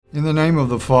In the name of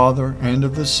the Father, and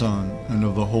of the Son, and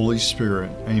of the Holy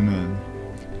Spirit. Amen.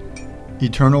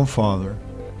 Eternal Father,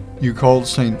 you called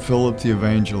St. Philip the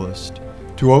Evangelist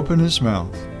to open his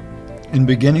mouth, and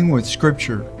beginning with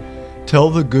Scripture, tell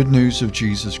the good news of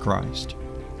Jesus Christ.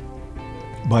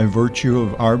 By virtue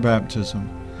of our baptism,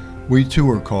 we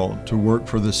too are called to work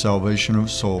for the salvation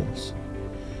of souls.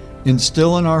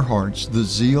 Instill in our hearts the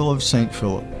zeal of St.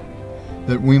 Philip,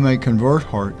 that we may convert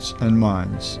hearts and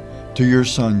minds to your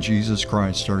Son, Jesus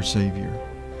Christ, our Savior,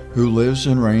 who lives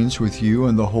and reigns with you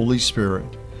and the Holy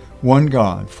Spirit, one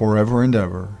God, forever and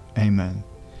ever. Amen.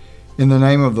 In the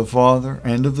name of the Father,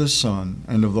 and of the Son,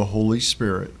 and of the Holy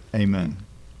Spirit. Amen.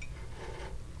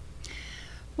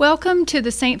 Welcome to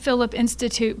the St. Philip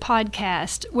Institute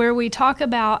podcast, where we talk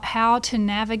about how to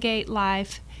navigate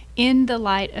life in the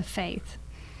light of faith.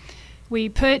 We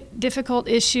put difficult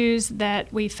issues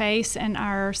that we face in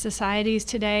our societies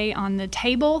today on the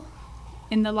table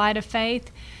in the light of faith,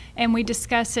 and we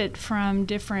discuss it from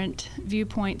different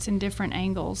viewpoints and different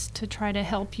angles to try to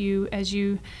help you as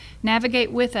you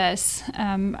navigate with us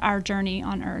our journey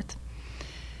on earth.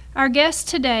 Our guest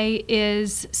today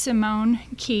is Simone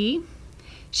Key.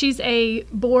 She's a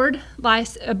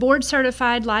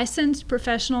board-certified licensed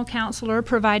professional counselor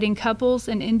providing couples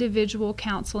and individual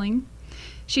counseling.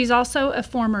 She's also a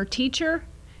former teacher,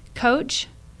 coach,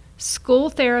 school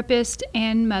therapist,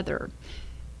 and mother.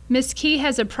 Ms. Key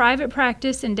has a private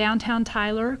practice in downtown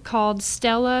Tyler called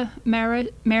Stella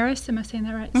Maris, am I saying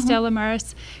that right? Mm-hmm. Stella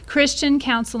Maris Christian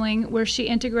Counseling, where she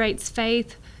integrates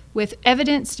faith with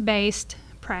evidence-based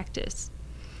practice.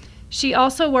 She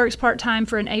also works part-time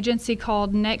for an agency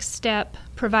called Next Step,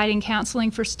 providing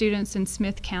counseling for students in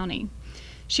Smith County.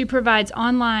 She provides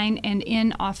online and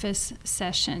in-office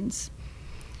sessions.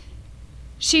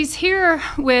 She's here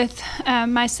with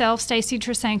myself, Stacy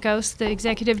Trasankos, the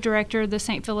Executive Director of the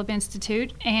St. Philip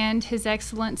Institute, and His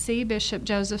Excellency Bishop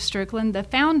Joseph Strickland, the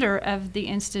founder of the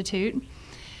Institute.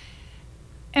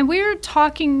 And we're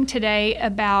talking today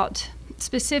about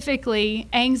specifically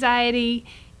anxiety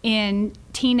in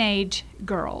teenage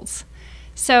girls.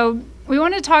 So we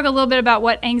want to talk a little bit about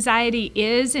what anxiety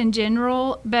is in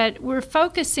general, but we're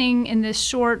focusing in this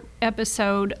short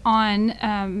episode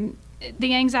on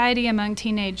the anxiety among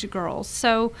teenage girls.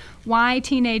 So why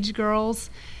teenage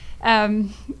girls?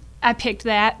 I picked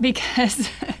that because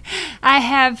I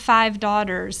have 5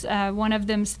 daughters. One of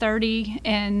them's 30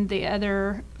 and the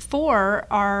other 4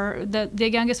 are,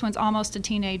 the youngest one's almost a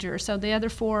teenager. So the other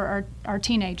 4 are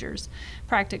teenagers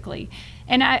practically.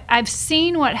 And I've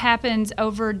seen what happens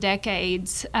over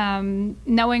decades,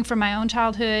 knowing from my own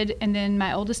childhood and then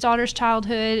my oldest daughter's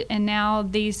childhood and now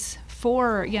these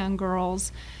 4 young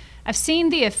girls. I've seen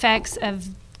the effects of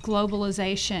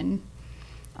globalization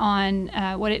on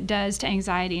what it does to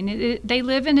anxiety, and they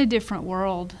live in a different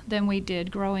world than we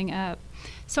did growing up.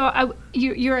 So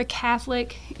you're a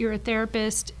Catholic, you're a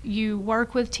therapist, you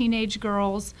work with teenage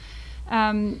girls,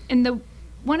 and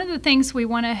one of the things we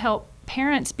want to help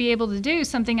parents be able to do,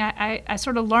 something I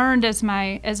sort of learned as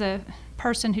a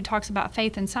person who talks about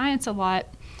faith and science a lot,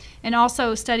 and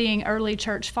also studying early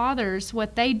church fathers,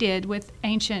 what they did with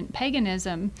ancient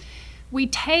paganism. We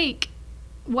take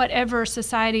whatever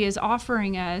society is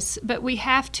offering us, but we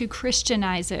have to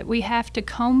Christianize it. We have to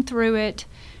comb through it,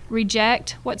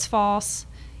 reject what's false,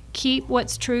 keep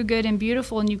what's true, good, and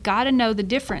beautiful, and you've got to know the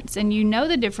difference. And you know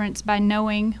the difference by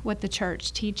knowing what the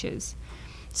church teaches.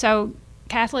 So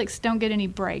Catholics don't get any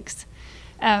breaks.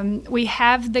 We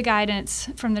have the guidance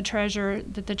from the treasure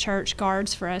that the church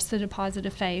guards for us, the deposit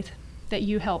of faith that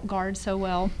you help guard so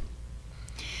well.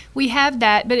 We have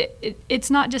that, but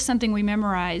it's not just something we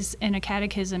memorize in a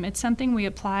catechism. It's something we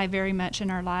apply very much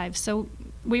in our lives. So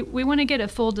we want to get a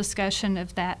full discussion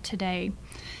of that today.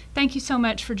 Thank you so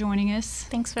much for joining us.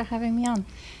 Thanks for having me on.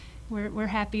 We're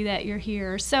happy that you're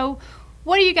here. So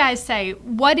what do you guys say?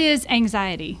 What is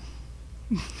anxiety?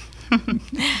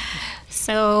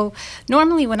 So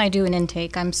normally when I do an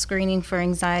intake, I'm screening for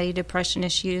anxiety, depression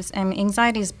issues, and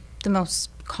anxiety is the most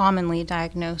commonly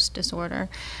diagnosed disorder.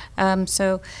 I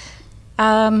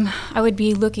would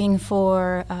be looking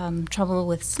for trouble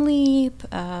with sleep,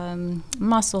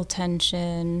 muscle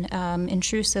tension,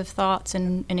 intrusive thoughts,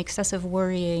 and excessive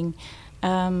worrying.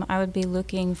 I would be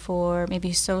looking for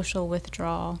maybe social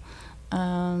withdrawal.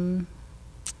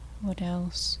 What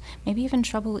else? Maybe even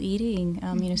trouble eating,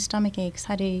 stomach aches,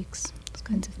 headaches, those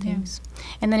kinds of things. Yeah.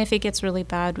 And then if it gets really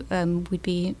bad, we'd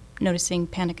be noticing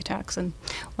panic attacks. And,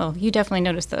 well, you definitely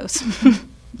notice those.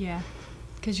 Yeah,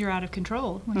 because you're out of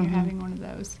control when you're having one of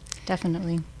those.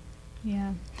 Definitely.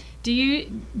 Yeah. Do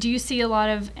you see a lot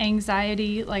of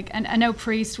anxiety? Like, I know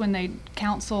priests, when they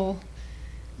counsel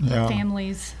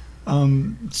families?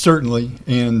 Certainly,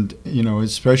 and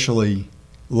especially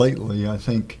lately, I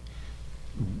think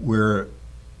where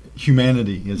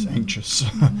humanity is anxious.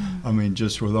 I mean,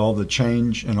 just with all the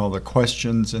change and all the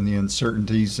questions and the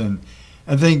uncertainties, and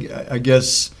I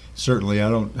guess certainly I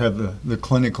don't have the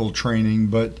clinical training,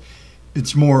 but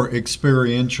it's more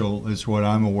experiential is what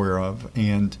I'm aware of,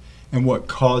 and what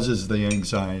causes the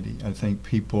anxiety. I think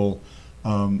people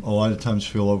a lot of times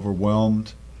feel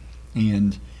overwhelmed,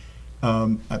 and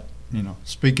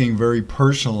speaking very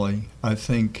personally, I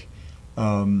think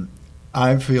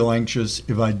I feel anxious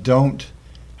if I don't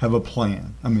have a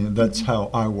plan. I mean, that's how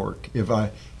I work. If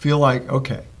I feel like,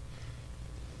 okay,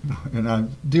 and I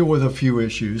deal with a few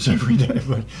issues every day,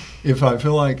 but if I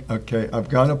feel like, okay, I've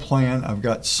got a plan, I've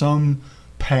got some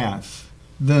path,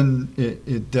 then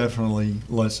it definitely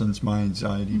lessens my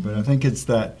anxiety. But I think it's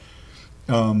that,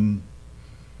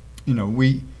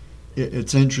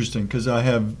 it's interesting because I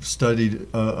have studied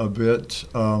a bit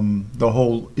the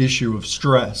whole issue of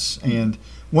stress. And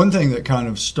one thing that kind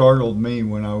of startled me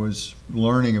when I was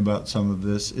learning about some of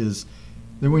this is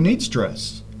that we need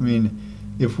stress. I mean,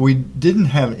 if we didn't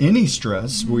have any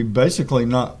stress, we're basically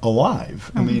not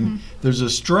alive. I mean, there's a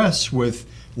stress with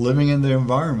living in the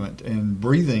environment and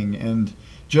breathing and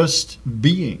just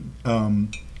being.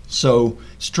 So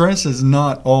stress is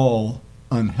not all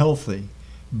unhealthy,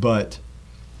 but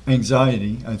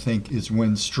anxiety, I think, is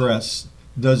when stress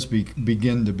does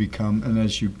begin to become, and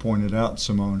as you pointed out,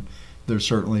 Simone, there's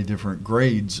certainly different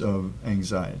grades of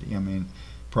anxiety. I mean,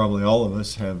 probably all of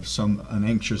us have an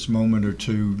anxious moment or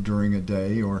two during a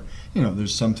day, or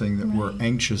there's something that we're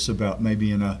anxious about,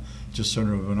 maybe in a just sort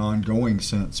of an ongoing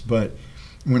sense. But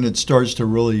when it starts to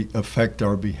really affect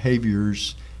our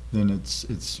behaviors, then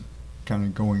it's kind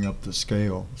of going up the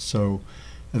scale. So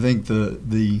I think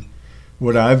the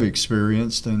what I've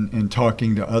experienced and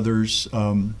talking to others,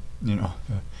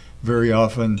 very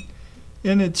often.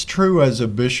 And it's true as a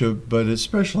bishop, but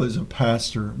especially as a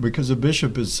pastor, because a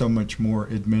bishop is so much more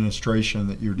administration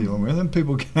that you're dealing with, and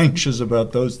people get anxious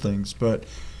about those things. But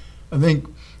I think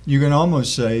you can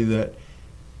almost say that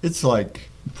it's like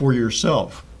for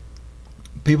yourself.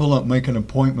 People don't make an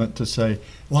appointment to say,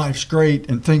 life's great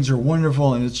and things are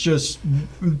wonderful and it's just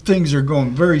things are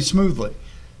going very smoothly.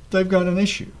 They've got an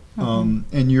issue.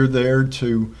 And you're there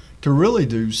to really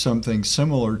do something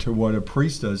similar to what a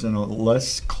priest does in a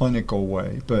less clinical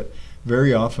way. But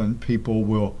very often people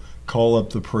will call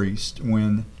up the priest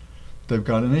when they've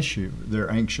got an issue, they're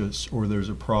anxious, or there's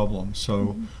a problem.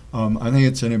 So I think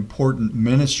it's an important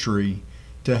ministry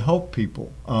to help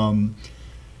people. I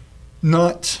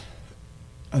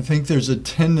think there's a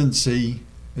tendency,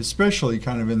 especially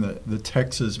kind of in the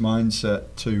Texas mindset,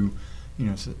 to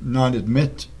not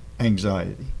admit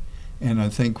anxiety. And I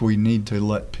think we need to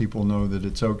let people know that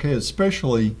it's okay,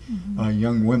 especially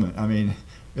young women. I mean,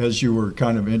 as you were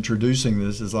kind of introducing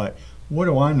this, it's like, what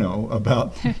do I know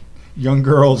about young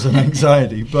girls and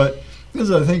anxiety? But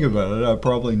as I think about it, I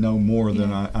probably know more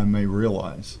than I may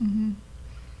realize.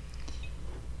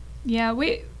 Yeah,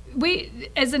 we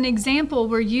as an example,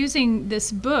 we're using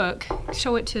this book.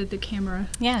 Show it to the camera.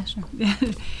 Yeah, sure.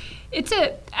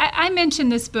 I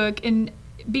mentioned this book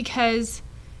because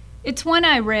it's one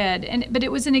I read, but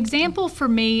it was an example for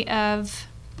me of,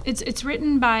 it's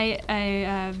written by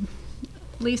a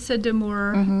Lisa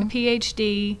Damour, a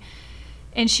PhD,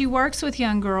 and she works with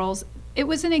young girls. It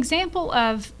was an example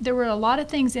of, there were a lot of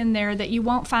things in there that you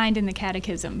won't find in the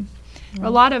catechism. A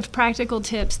lot of practical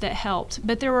tips that helped,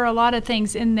 but there were a lot of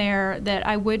things in there that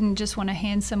I wouldn't just want to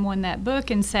hand someone that book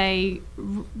and say,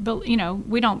 we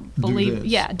don't believe.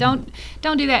 Don't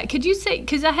do that. Could you say,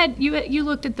 because I had you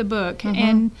looked at the book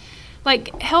and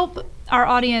help our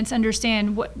audience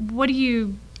understand what do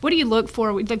you look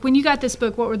for? Like when you got this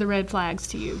book, what were the red flags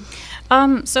to you?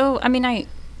 So I mean, I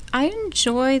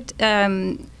enjoyed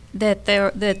that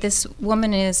this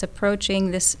woman is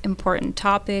approaching this important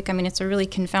topic. I mean, it's a really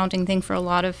confounding thing for a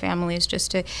lot of families just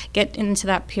to get into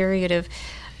that period of,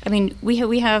 I mean,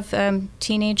 we have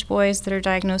teenage boys that are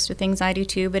diagnosed with anxiety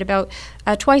too, but about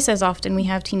twice as often we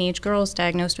have teenage girls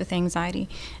diagnosed with anxiety.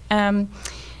 And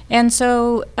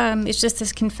so it's just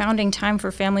this confounding time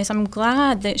for families. I'm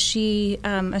glad that she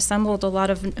assembled a lot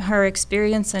of her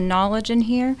experience and knowledge in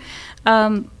here.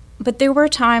 But there were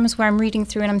times where I'm reading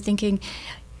through and I'm thinking,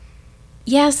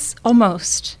 yes,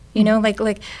 almost.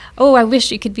 Oh, I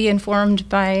wish you could be informed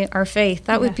by our faith.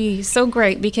 That would be so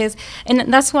great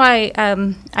and that's why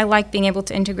I like being able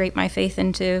to integrate my faith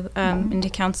into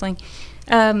counseling.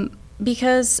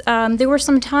 Because there were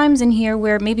some times in here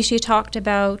where maybe she talked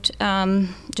about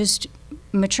just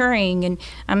maturing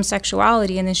and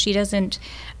sexuality, and then she doesn't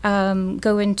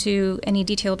go into any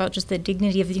detail about just the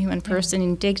dignity of the human person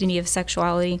and dignity of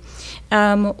sexuality.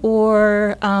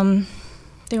 Or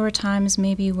there were times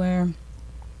maybe where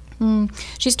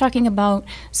she's talking about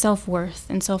self-worth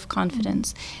and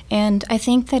self-confidence. And I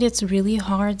think that it's really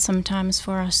hard sometimes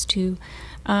for us to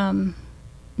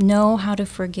know how to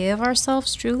forgive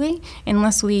ourselves truly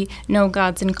unless we know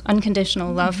God's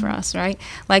unconditional love for us, right?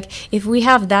 Like, if we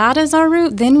have that as our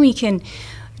root, then we can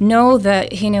know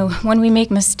that, when we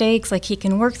make mistakes, like, he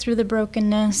can work through the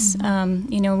brokenness.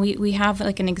 We have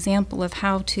like an example of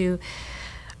how to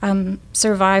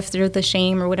survive through the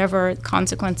shame or whatever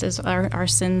consequences our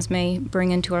sins may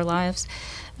bring into our lives.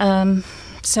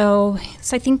 So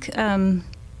I think,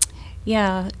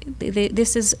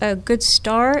 this is a good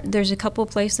start. There's a couple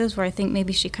places where I think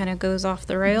maybe she kind of goes off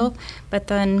the rail, but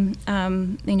then,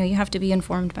 you have to be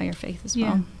informed by your faith as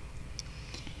well.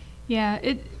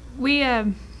 Yeah,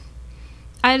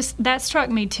 that struck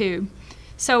me too.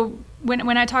 So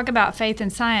when I talk about faith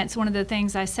and science, one of the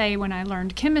things I say when I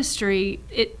learned chemistry,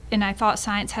 and I thought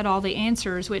science had all the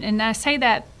answers, and I say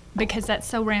that because that's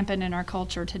so rampant in our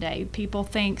culture today. People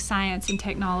think science and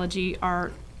technology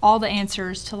are all the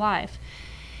answers to life.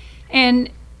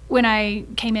 And when I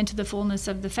came into the fullness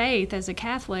of the faith as a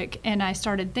Catholic and I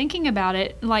started thinking about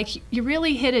it, like, you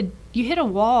really hit a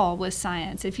wall with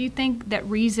science. If you think that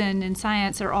reason and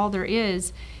science are all there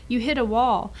is, you hit a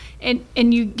wall. And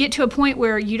you get to a point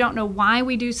where you don't know why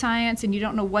we do science and you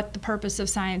don't know what the purpose of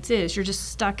science is. You're just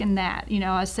stuck in that.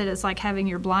 I said it's like having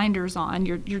your blinders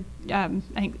on. I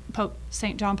think Pope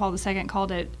St. John Paul II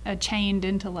called it a chained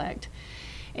intellect.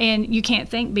 And you can't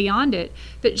think beyond it.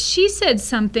 But she said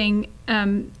something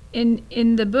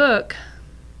in the book.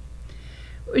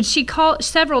 She called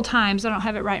several times, I don't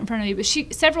have it right in front of me, but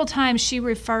several times she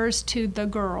refers to the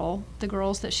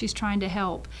girls that she's trying to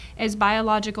help, as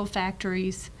biological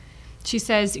factories. She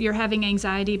says, you're having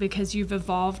anxiety because you've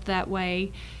evolved that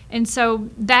way. And so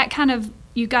that kind of,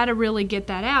 you got to really get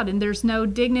that out. And there's no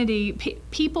dignity.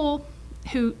 People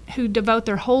who devote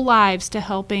their whole lives to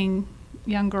helping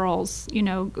young girls,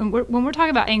 when we're talking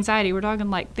about anxiety, we're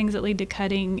talking like things that lead to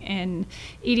cutting and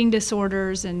eating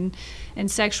disorders and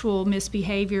sexual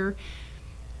misbehavior.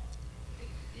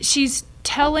 She's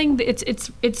telling,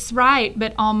 it's right,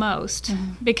 but almost,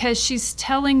 because she's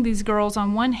telling these girls,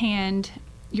 on one hand,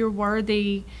 you're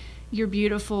worthy, you're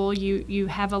beautiful, you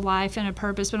have a life and a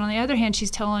purpose, but on the other hand, she's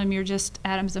telling them you're just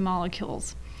atoms and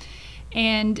molecules.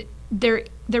 And there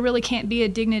really can't be a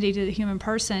dignity to the human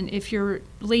person if you're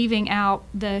leaving out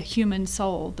the human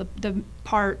soul, the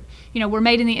part, we're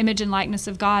made in the image and likeness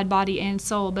of God, body and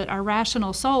soul, but our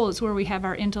rational soul is where we have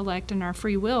our intellect and our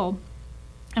free will,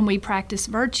 and we practice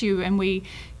virtue and we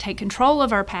take control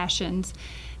of our passions.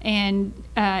 And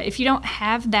if you don't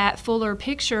have that fuller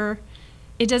picture,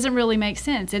 it doesn't really make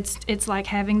sense. It's like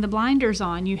having the blinders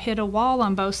on. You hit a wall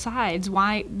on both sides.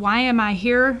 Why am I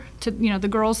here? To the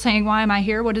girls saying, why am I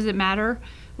here? What does it matter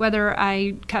whether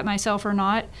I cut myself or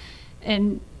not?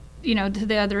 And to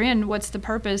the other end, what's the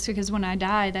purpose? Because when I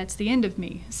die, that's the end of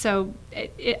me. So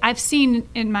I've seen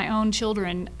in my own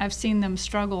children, I've seen them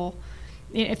struggle.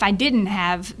 If I didn't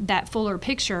have that fuller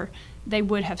picture, they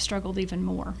would have struggled even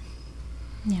more.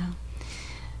 Yeah.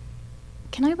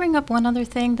 Can I bring up one other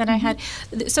thing that I had?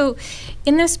 So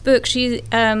in this book, she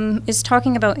is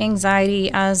talking about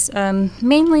anxiety as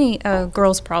mainly a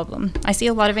girl's problem. I see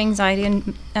a lot of anxiety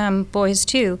in boys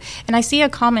too. And I see a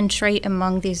common trait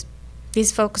among these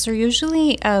folks are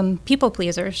usually people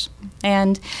pleasers.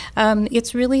 And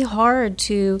it's really hard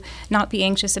to not be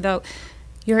anxious about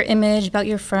your image, about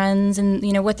your friends,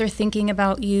 and what they're thinking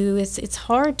about you. It's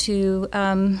hard to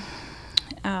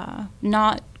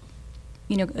not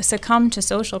succumb to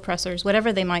social pressures,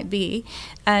 whatever they might be.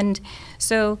 And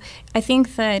so I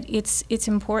think that it's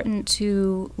important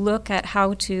to look at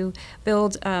how to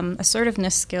build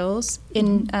assertiveness skills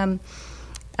in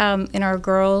our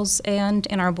girls and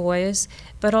in our boys,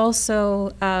 but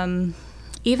also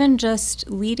even just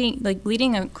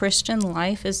leading a Christian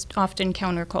life is often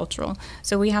countercultural.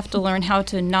 So we have to learn how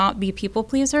to not be people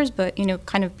pleasers, but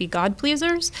kind of be God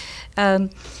pleasers.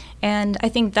 And I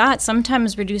think that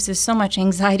sometimes reduces so much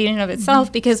anxiety in and of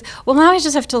itself because, now I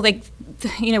just have to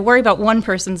worry about one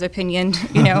person's opinion,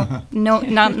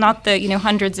 not the,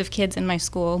 hundreds of kids in my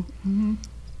school. Mm-hmm.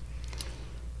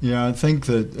 Yeah, I think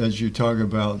that as you talk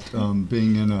about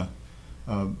being in a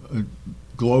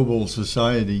global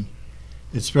society,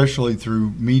 especially through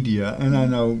media, and I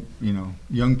know,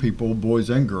 young people,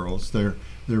 boys and girls, they're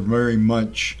very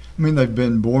much, they've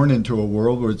been born into a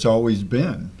world where it's always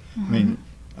been. Mm-hmm.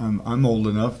 I'm old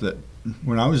enough that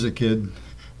when I was a kid,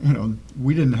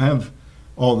 we didn't have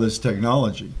all this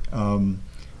technology.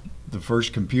 The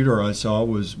first computer I saw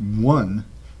was one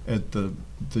at the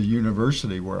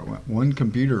university where I went. One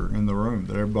computer in the room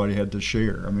that everybody had to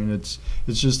share. I mean, it's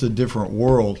just a different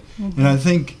world. Mm-hmm. And I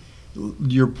think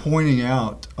you're pointing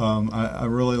out, I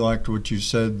really liked what you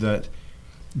said, that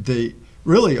they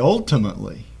really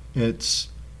ultimately it's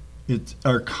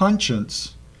our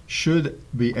conscience should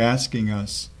be asking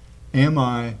us, am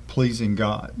I pleasing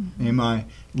God? Mm-hmm. Am I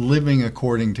living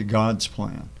according to God's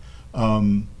plan?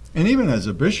 And even as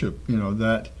a bishop,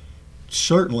 that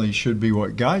certainly should be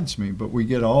what guides me. But we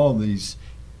get all these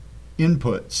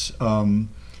inputs.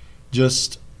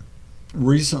 Just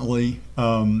recently,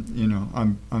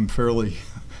 I'm fairly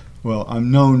well.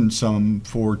 I'm known some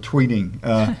for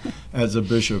tweeting as a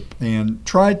bishop, and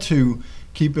try to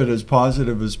keep it as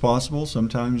positive as possible.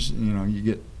 Sometimes, you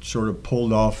get sort of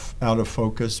pulled out of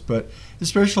focus, but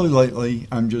especially lately,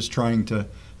 I'm just trying to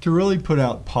really put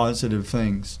out positive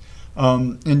things.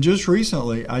 And just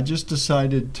recently, I just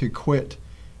decided to quit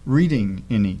reading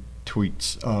any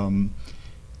tweets.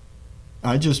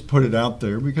 I just put it out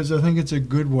there because I think it's a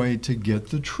good way to get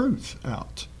the truth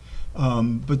out.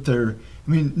 But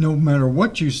no matter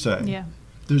what you say,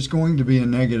 there's going to be a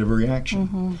negative reaction.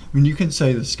 Mm-hmm. I mean, you can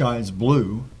say the sky's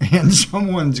blue, and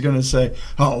someone's going to say,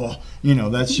 "Oh, well,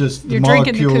 that's just the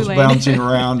molecules bouncing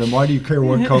around, and why do you care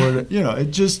what color?"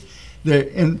 It just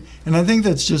and I think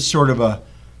that's just sort of a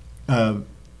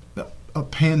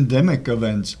pandemic of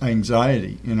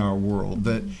anxiety in our world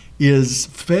that is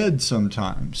fed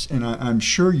sometimes. And I'm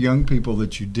sure young people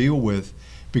that you deal with,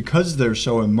 because they're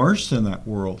so immersed in that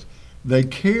world, they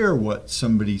care what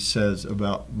somebody says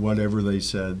about whatever they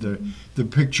said. The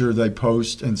picture they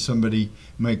post and somebody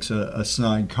makes a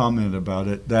snide comment about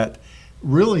it, that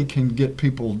really can get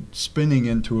people spinning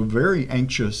into a very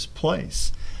anxious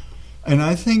place. And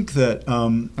I think that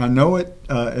I know it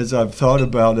as I've thought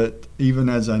about it, even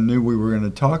as I knew we were going to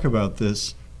talk about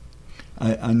this.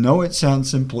 I know it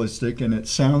sounds simplistic, and it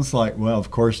sounds like, well,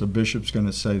 of course, the bishop's going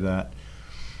to say that.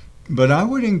 But I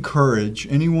would encourage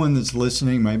anyone that's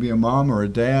listening, maybe a mom or a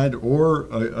dad or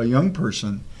a young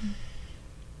person,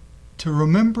 to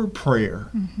remember prayer.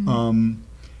 Mm-hmm.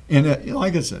 And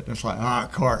like I said, it's like,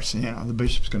 of course, the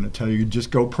bishop's going to tell you,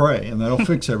 just go pray, and that'll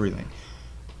fix everything.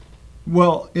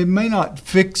 Well, it may not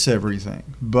fix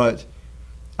everything, but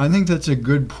I think that's a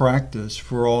good practice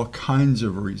for all kinds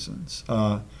of reasons.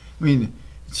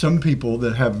 Some people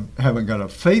that haven't got a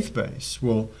faith base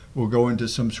will go into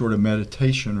some sort of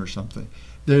meditation or something.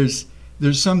 There's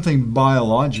something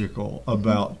biological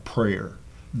about prayer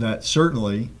that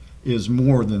certainly is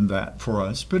more than that for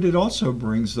us, but it also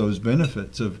brings those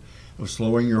benefits of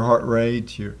slowing your heart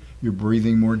rate, you're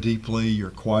breathing more deeply, you're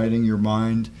quieting your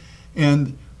mind.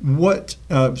 And what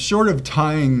sort of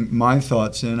tying my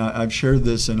thoughts in, I've shared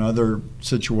this in other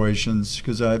situations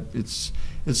because it's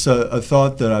a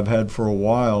thought that I've had for a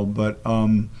while, but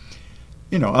I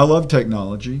love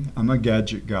technology. I'm a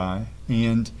gadget guy,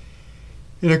 and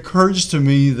it occurs to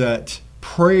me that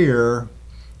prayer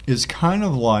is kind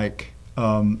of like,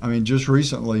 just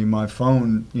recently my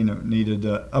phone, needed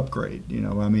an upgrade.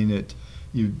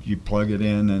 You plug it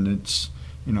in and it's,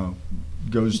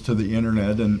 goes to the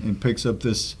internet and picks up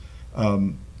this,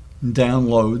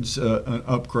 downloads an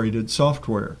upgraded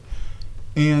software.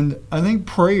 And I think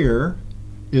prayer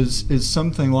is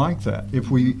something like that.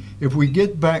 If we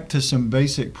get back to some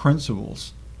basic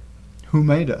principles, who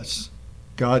made us?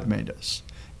 God made us.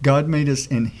 God made us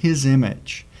in His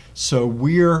image. So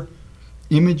we're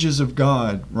images of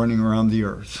God running around the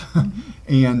earth.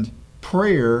 And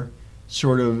prayer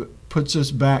sort of puts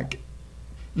us back,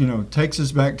 takes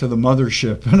us back to the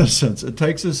mothership in a sense. It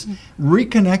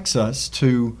reconnects us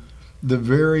to the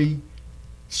very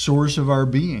source of our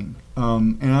being.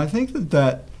 And I think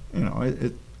that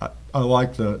I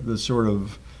like the sort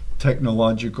of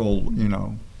technological,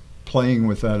 playing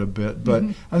with that a bit. But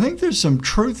I think there's some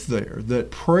truth there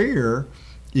that prayer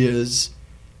is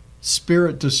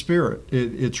spirit to spirit.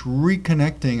 It's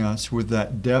reconnecting us with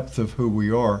that depth of who we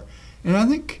are. And I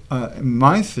think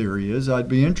my theory is I'd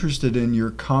be interested in your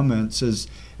comments as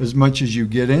much as you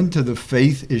get into the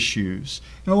faith issues.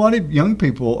 A lot of young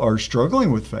people are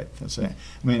struggling with faith.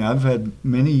 I've had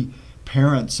many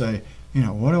parents say,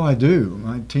 what do I do?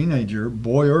 My teenager,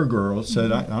 boy or girl,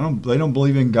 said, they don't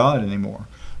believe in God anymore.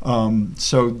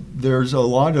 So there's a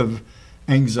lot of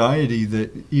anxiety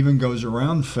that even goes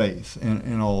around faith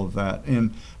and all of that.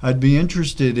 And I'd be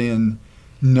interested in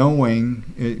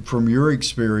knowing from your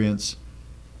experience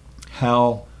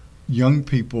how young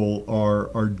people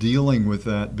are dealing with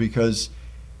that, because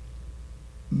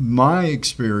my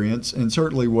experience, and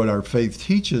certainly what our faith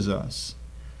teaches us,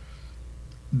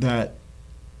 that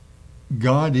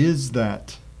God is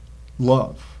that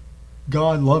love.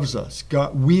 God loves us.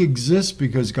 We exist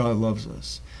because God loves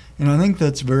us. And I think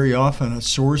that's very often a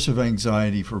source of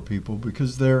anxiety for people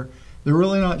because they're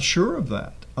really not sure of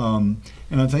that. And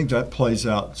I think that plays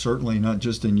out certainly not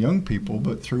just in young people,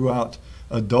 but throughout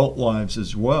adult lives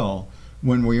as well,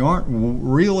 when we aren't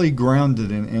really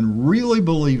grounded in and really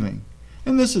believing.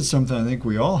 And this is something I think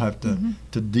we all have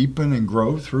to deepen and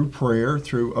grow through prayer,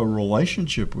 through a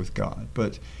relationship with God.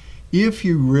 But if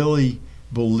you really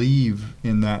believe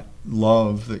in that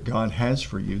love that God has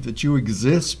for you, that you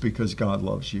exist because God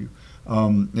loves you,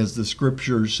 as the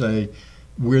scriptures say,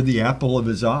 we're the apple of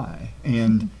his eye.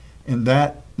 And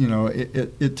that,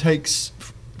 it takes,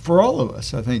 for all of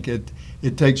us, I think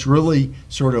it takes really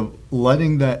sort of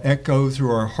letting that echo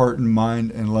through our heart and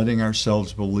mind and letting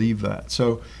ourselves believe that.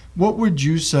 So what would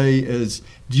you say is,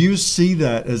 do you see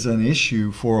that as an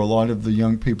issue for a lot of the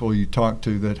young people you talk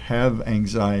to that have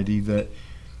anxiety, that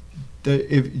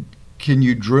can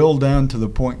you drill down to the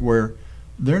point where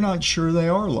they're not sure they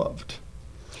are loved?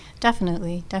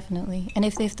 Definitely. And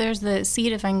if there's the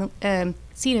seed of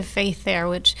faith there,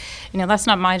 which, that's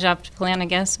not my job to plan, I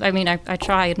guess. I mean, I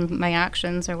try in my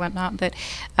actions or whatnot, but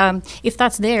if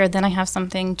that's there, then I have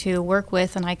something to work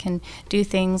with, and I can do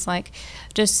things like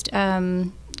just,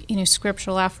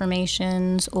 scriptural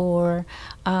affirmations, or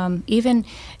even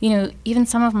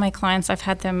some of my clients, I've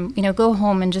had them, go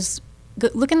home and just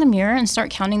look in the mirror and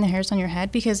start counting the hairs on your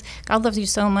head, because God loves you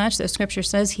so much that Scripture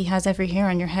says he has every hair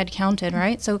on your head counted,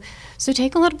 right? So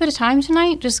take a little bit of time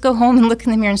tonight, just go home and look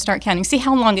in the mirror and start counting. See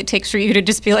how long it takes for you to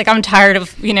just be like, I'm tired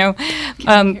of,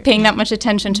 paying that much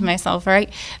attention to myself, right?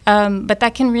 But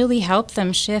that can really help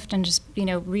them shift and just,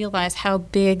 realize how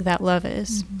big that love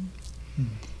is. Mm-hmm.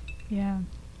 Yeah.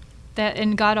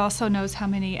 And God also knows how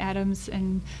many atoms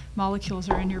and molecules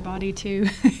are in your body too.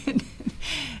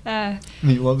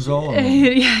 He loves all of them.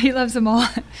 Yeah, he loves them all.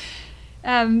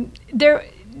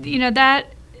 That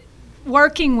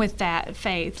working with that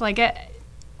faith, like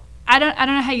I don't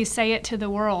know how you say it to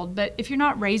the world, but if you're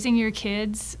not raising your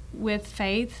kids with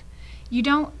faith, you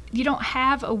don't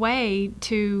have a way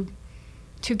to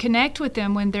connect with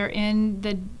them when they're in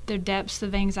the depths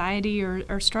of anxiety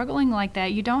or struggling like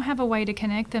that. You don't have a way to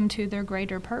connect them to their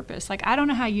greater purpose. Like, I don't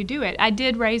know how you do it. I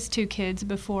did raise 2 kids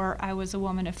before I was a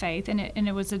woman of faith, and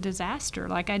it was a disaster.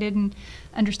 Like, I didn't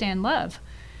understand love.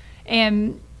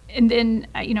 And then,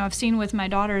 I've seen with my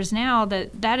daughters now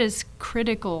that is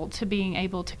critical to being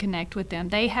able to connect with them.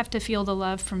 They have to feel the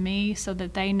love from me so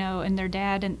that they know, and their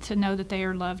dad, and to know that they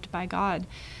are loved by God.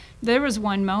 There was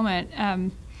one moment,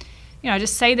 I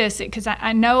just say this because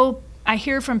I know I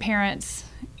hear from parents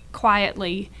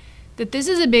quietly that this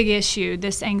is a big issue,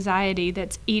 this anxiety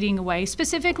that's eating away,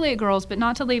 specifically at girls, but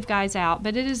not to leave guys out,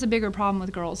 but it is a bigger problem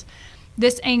with girls.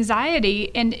 This anxiety,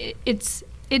 and it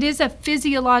is a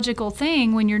physiological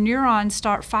thing when your neurons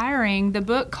start firing. The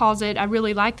book calls it, I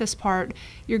really like this part,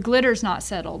 your glitter's not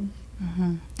settled.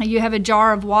 Mm-hmm. You have a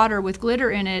jar of water with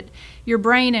glitter in it. Your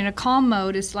brain in a calm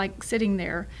mode is like sitting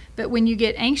there. But when you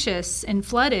get anxious and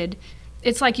flooded,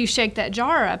 it's like you shake that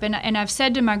jar up. And I've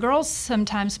said to my girls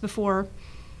sometimes before,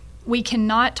 we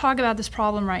cannot talk about this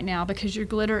problem right now because your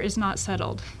glitter is not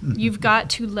settled. You've got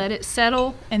to let it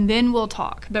settle, and then we'll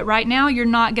talk. But right now, you're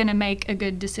not going to make a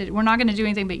good decision. We're not going to do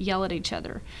anything but yell at each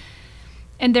other.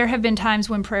 And there have been times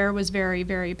when prayer was very,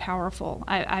 very powerful.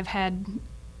 I've had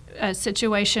a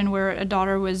situation where a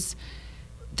daughter was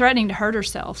threatening to hurt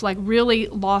herself, like really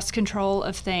lost control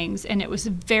of things, and it was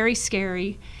very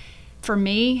scary for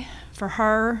me, for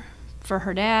her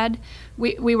dad.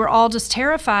 We were all just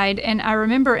terrified, and I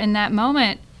remember in that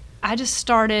moment I just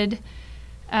started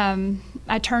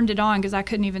I turned it on because I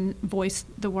couldn't even voice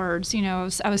the words.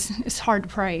 It's hard to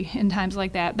pray in times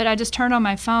like that, but I just turned on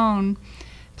my phone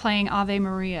playing Ave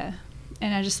Maria,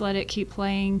 and I just let it keep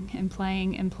playing and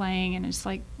playing and playing, and it's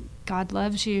like, God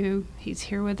loves you. He's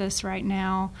here with us right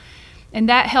now. And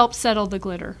that helped settle the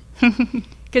glitter.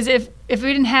 Because if we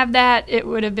didn't have that, it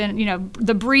would have been,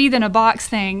 the breathe in a box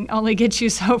thing only gets you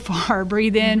so far.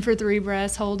 Breathe in for 3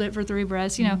 breaths, hold it for 3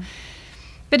 breaths,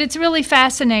 But it's really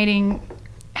fascinating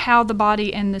how the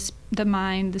body and the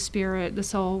mind, the spirit, the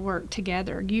soul work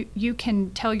together. You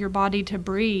can tell your body to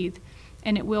breathe,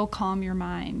 and it will calm your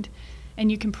mind. And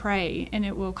you can pray, and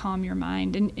it will calm your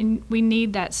mind. And we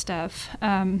need that stuff.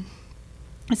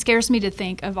 It scares me to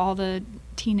think of all the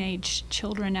teenage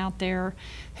children out there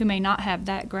who may not have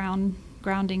that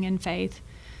grounding in faith.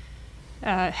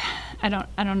 I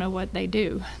don't know what they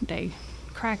do. They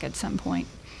crack at some point.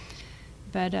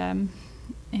 But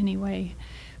anyway,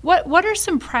 what are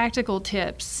some practical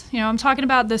tips? I'm talking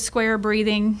about the square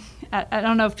breathing. I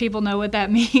don't know if people know what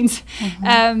that means.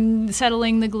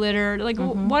 Settling the glitter. Like,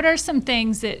 what are some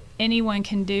things that anyone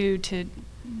can do to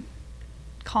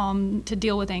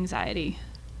deal with anxiety?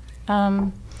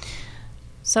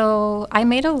 So I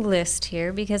made a list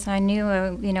here because I knew,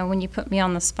 when you put me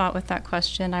on the spot with that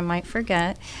question, I might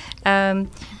forget.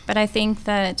 But I think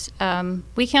that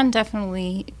we can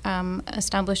definitely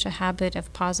establish a habit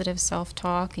of positive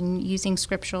self-talk and using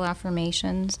scriptural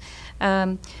affirmations.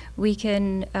 We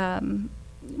can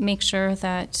make sure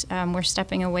that we're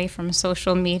stepping away from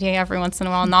social media every once in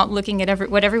a while, not looking at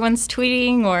what everyone's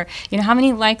tweeting or, how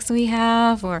many likes we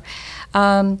have, or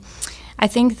I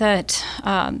think that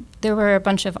there were a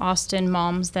bunch of Austin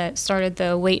moms that started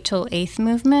the Wait Till 8th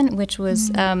movement, which was,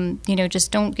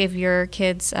 just don't give your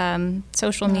kids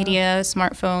social media,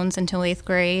 smartphones until 8th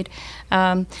grade.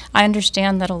 I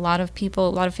understand that a lot of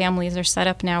families are set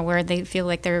up now where they feel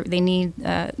like their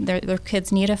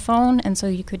kids need a phone, and so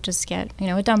you could just get,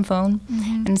 a dumb phone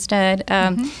instead.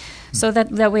 So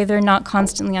that way they're not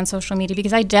constantly on social media,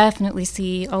 because I definitely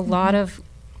see a lot of,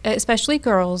 especially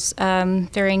girls,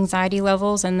 their anxiety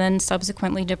levels and then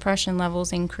subsequently depression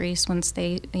levels increase once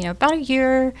they, about a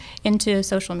year into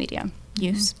social media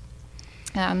use.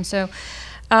 Let's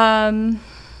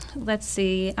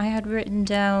see, I had written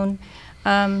down,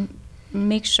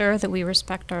 make sure that we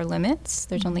respect our limits.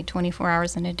 There's only 24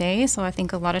 hours in a day, so I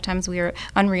think a lot of times we are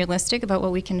unrealistic about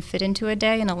what we can fit into a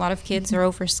day, and a lot of kids are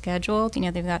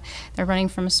overscheduled. They're running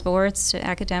from sports to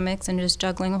academics and just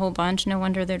juggling a whole bunch. No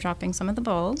wonder they're dropping some of the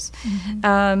balls.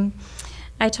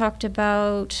 I talked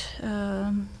about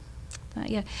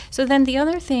So then the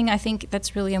other thing I think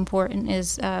that's really important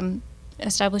is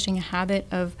establishing a habit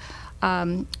of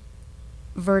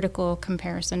vertical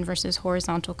comparison versus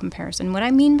horizontal comparison. What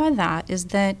I mean by that is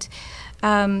that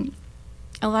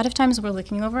a lot of times we're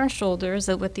looking over our shoulders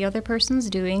at what the other person's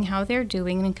doing, how they're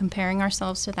doing, and comparing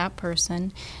ourselves to that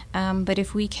person. But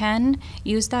if we can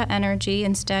use that energy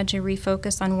instead to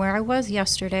refocus on where I was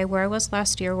yesterday, where I was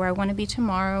last year, where I want to be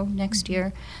tomorrow, next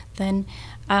year, then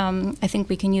I think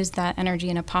we can use that energy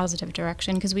in a positive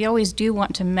direction, because we always do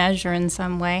want to measure in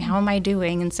some way, how am I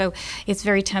doing? And so it's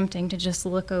very tempting to just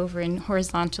look over and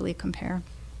horizontally compare.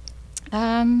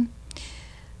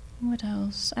 What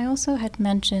else? I also had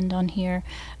mentioned on here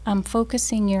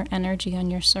focusing your energy on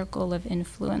your circle of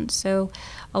influence. So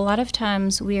a lot of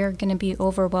times we are going to be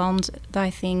overwhelmed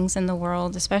by things in the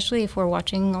world, especially if we're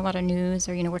watching a lot of news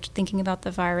or, we're thinking about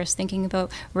the virus, thinking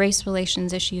about race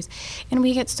relations issues. And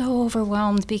we get so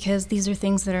overwhelmed because these are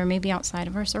things that are maybe outside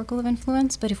of our circle of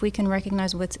influence. But if we can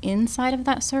recognize what's inside of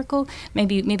that circle,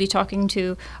 maybe talking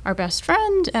to our best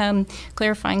friend,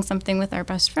 clarifying something with our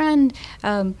best friend,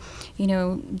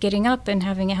 getting up and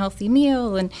having a healthy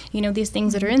meal, and these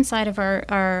things that are inside of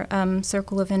our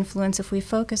circle of influence, if we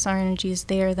focus our energies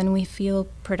there, then we feel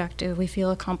productive, we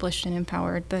feel accomplished and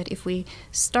empowered. But if we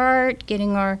start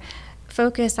getting our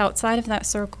focus outside of that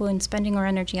circle and spending our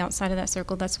energy outside of that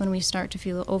circle, that's when we start to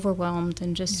feel overwhelmed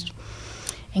and just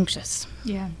anxious.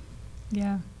 Yeah.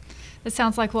 It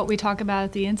sounds like what we talk about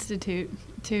at the Institute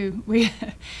too.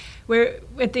 We're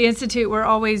at the Institute, we're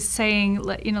always saying,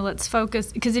 let's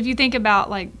focus, because if you think about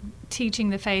like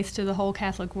teaching the faith to the whole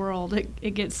Catholic world,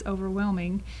 it gets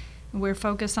overwhelming. We're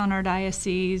focused on our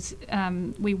diocese.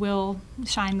 We will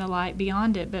shine the light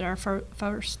beyond it, but our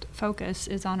first focus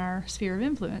is on our sphere of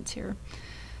influence here,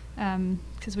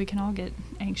 because we can all get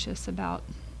anxious about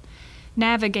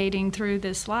navigating through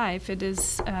this life. It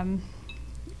is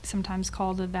sometimes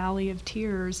called the Valley of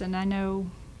Tears, and I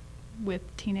know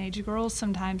with teenage girls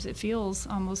sometimes it feels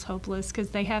almost hopeless because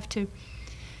they have to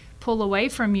pull away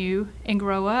from you and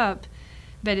grow up,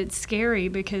 but it's scary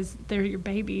because they're your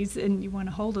babies and you want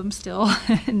to hold them still.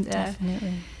 And,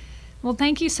 definitely. Well,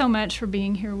 thank you so much for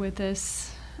being here with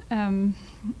us. What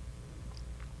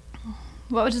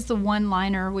was the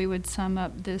one-liner we would sum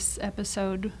up this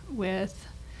episode with?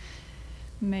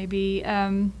 Maybe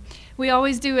we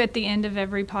always do at the end of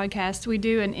every podcast, we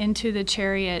do an Into the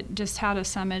Chariot, just how to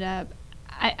sum it up.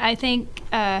 I think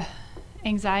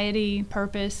anxiety,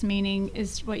 purpose, meaning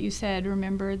is what you said.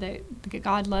 Remember that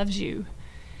God loves you.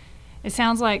 It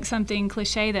sounds like something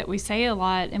cliche that we say a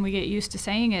lot, and we get used to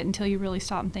saying it until you really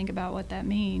stop and think about what that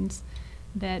means.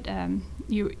 That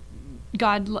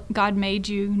God made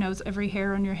you, knows every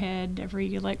hair on your head,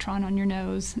 every electron on your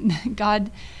nose.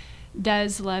 God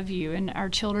does love you, and our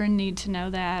children need to know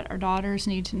that. Our daughters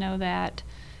need to know that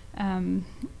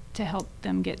to help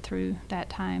them get through that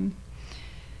time.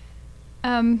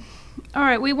 All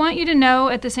right, we want you to know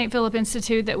at the St. Philip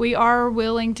Institute that we are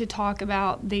willing to talk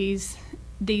about these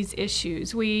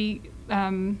issues. We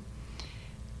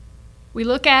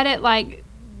look at it like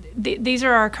these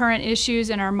are our current issues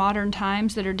in our modern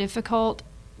times that are difficult,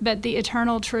 but the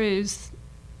eternal truths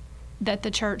that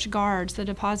the church guards, the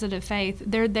deposit of faith,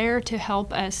 they're there to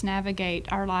help us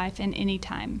navigate our life in any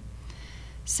time.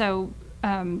 So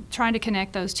trying to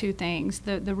connect those two things,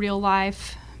 the real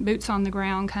life, boots on the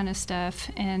ground kind of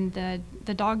stuff, and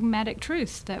the dogmatic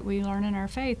truths that we learn in our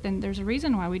faith. And there's a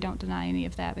reason why we don't deny any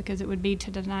of that, because it would be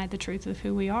to deny the truth of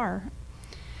who we are.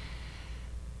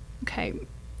 Okay.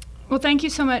 Well, thank you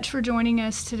so much for joining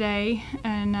us today,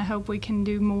 and I hope we can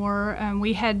do more.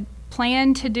 We had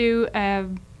planned to do a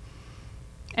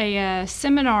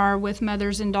seminar with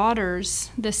mothers and daughters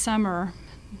this summer.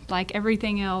 Like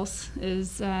everything else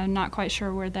is not quite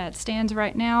sure where that stands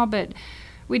right now, but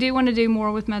we do want to do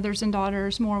more with mothers and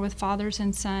daughters, more with fathers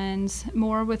and sons,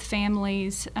 more with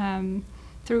families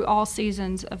through all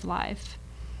seasons of life.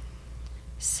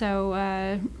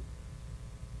 So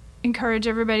encourage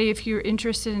everybody, if you're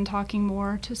interested in talking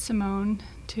more to Simone,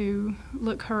 to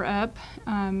look her up.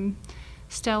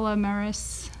 Stella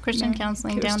Maris. Christian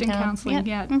Counseling Christian downtown. Counseling,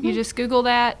 yeah. Mm-hmm. You just Google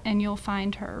that and you'll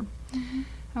find her.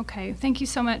 Mm-hmm. Okay, thank you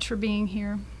so much for being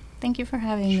here. Thank you for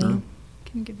having Sure. me.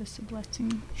 Can you give us a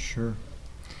blessing? Sure.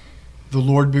 The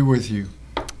Lord be with you.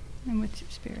 And with your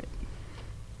spirit.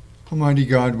 Almighty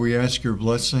God, we ask your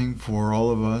blessing for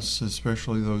all of us,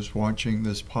 especially those watching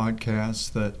this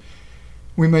podcast, that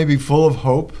we may be full of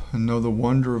hope and know the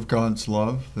wonder of God's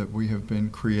love, that we have been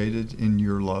created in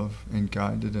your love and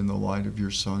guided in the light of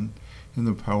your Son, in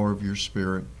the power of your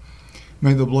Spirit.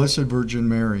 May the Blessed Virgin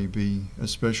Mary be a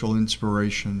special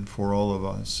inspiration for all of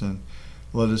us, and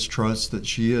let us trust that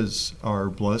she is our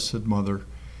Blessed Mother,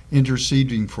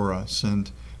 interceding for us.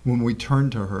 And when we turn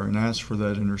to her and ask for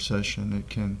that intercession, it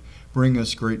can bring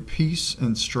us great peace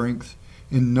and strength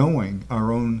in knowing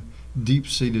our own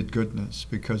deep-seated goodness,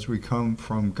 because we come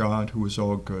from God who is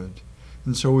all good.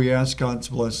 And so we ask God's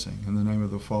blessing in the name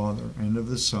of the Father, and of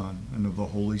the Son, and of the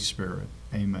Holy Spirit.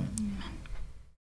 Amen.